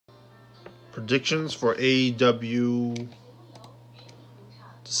Predictions for AEW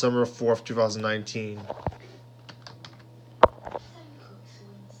December 4th, 2019.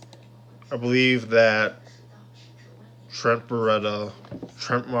 I believe that Trent Marashuto,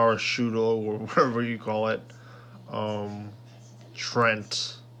 or whatever you call it,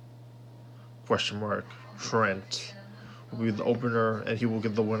 Trent, Trent, will be the opener, and he will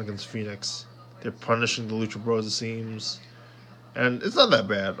get the win against Phoenix. They're punishing the Lucha Bros, it seems. And it's not that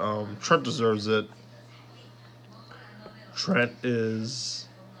bad. Trent deserves it.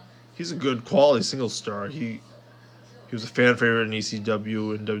 He's a good quality single star. He was a fan favorite in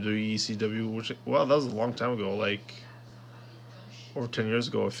ECW and WWE ECW, which, well, that was a long time ago, like over 10 years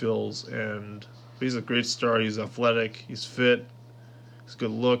ago, it feels. And he's a great star. He's athletic. He's fit. He's a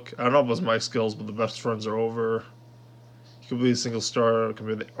good look. I don't know about his mic skills, but the best friends are over. He could be a single star. Could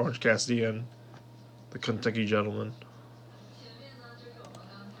be the Orange Cassidy and the Kentucky Gentleman.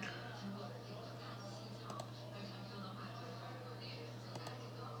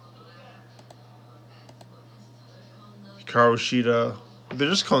 Hikaru Shida. They're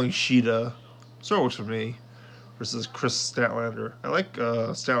just calling Shida. So it works for me. Versus Chris Statlander. I like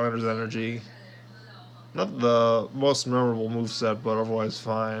Statlander's energy. Not the most memorable moveset, but otherwise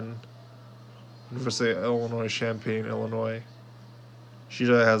fine. University of Illinois, Champaign, Illinois.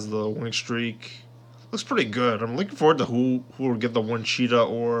 Shida has the winning streak. Looks pretty good. I'm looking forward to who will get the win, Shida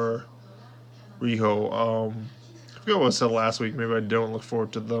or Riho. I forget what I said last week. Maybe I don't look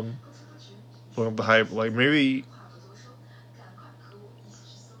forward to them. Putting up the hype. Like, maybe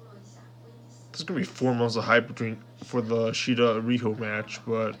there's going to be 4 months of hype for the Shida Riho match,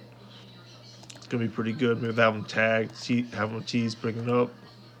 but it's going to be pretty good. Maybe they have them tagged, have them tease, bring it up,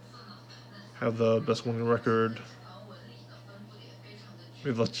 have the best winning record.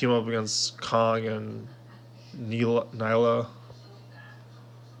 Maybe they'll team up against Kong and Nyla. A lot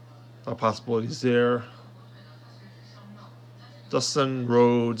of possibilities there. Dustin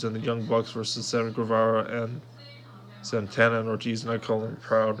Rhodes and the Young Bucks versus Sammy Guevara and Santana and Ortiz, and I call them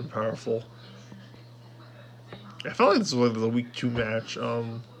Proud and Powerful. I felt like this was like the week 2 match. I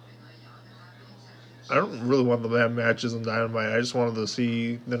don't really want the bad matches in Dynamite. I just wanted to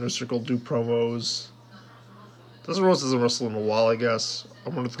see the Inner Circle do promos. Dustin Rhodes hasn't wrestled in a while, I guess. I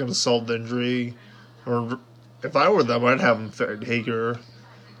wonder if it's going to solve the injury. Or if I were them, I'd have him fight Hager.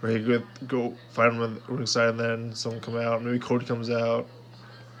 Or Hager go find him on the ringside and then someone come out. Maybe Cody comes out.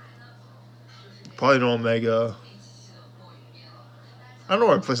 Probably no Omega. I don't know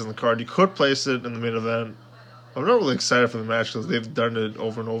where I place it on the card. You could place it in the main event. I'm not really excited for the match because they've done it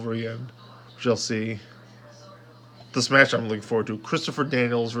over and over again. Which you'll see. This match I'm looking forward to. Christopher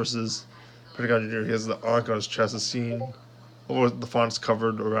Daniels versus Pentagon Jr. He has the Ankh on his chest, as seen. Or the font's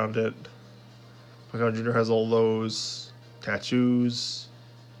covered around it. Pentagon Jr. has all those tattoos.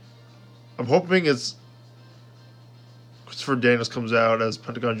 I'm hoping it's Christopher Daniels comes out as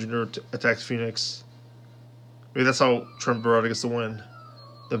Pentagon Jr. attacks Phoenix. Maybe that's how Trent Beretta gets the win.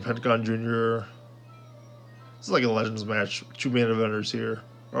 Then Pentagon Jr. This is like a Legends match. 2 main eventers here.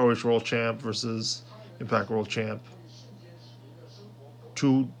 ROH World Champ versus Impact World Champ.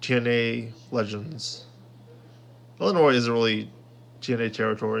 2 TNA Legends. Illinois isn't really TNA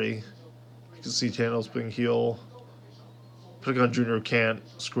territory. You can see Daniels being heel. Pentagon Jr. can't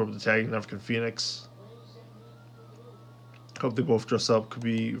screw up the tag in African Phoenix. Hope they both dress up. Could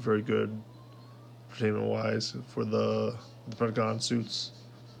be very good entertainment-wise for the Pentagon suits.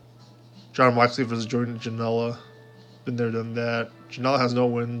 John Moxley versus Jordan Janela. Been there, done that. Janela has no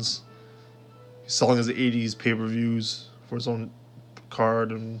wins. He's selling his 80s pay-per-views for his own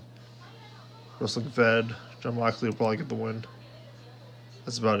card and Wrestling Fed. John Moxley will probably get the win.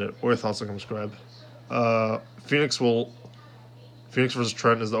 That's about it. What are your thoughts on Subscribe? Phoenix versus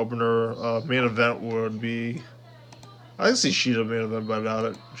Trent is the opener. Main event would be... I can see Shida main event, but I doubt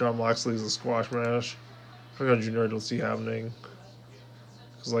it. John Moxley is a squash match. Pentagon Jr. I don't see happening.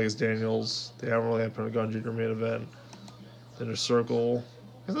 Because like it's Daniels, they haven't really had Pentagon Jr. main event. Inner Circle.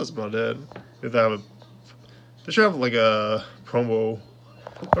 I guess that's about it. If they should have like a promo.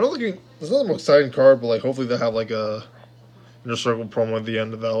 There's not an exciting card, but like hopefully they'll have like a Inner Circle promo at the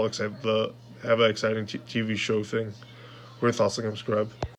end of that. Have an exciting TV show thing. What are your thoughts on Subscribe?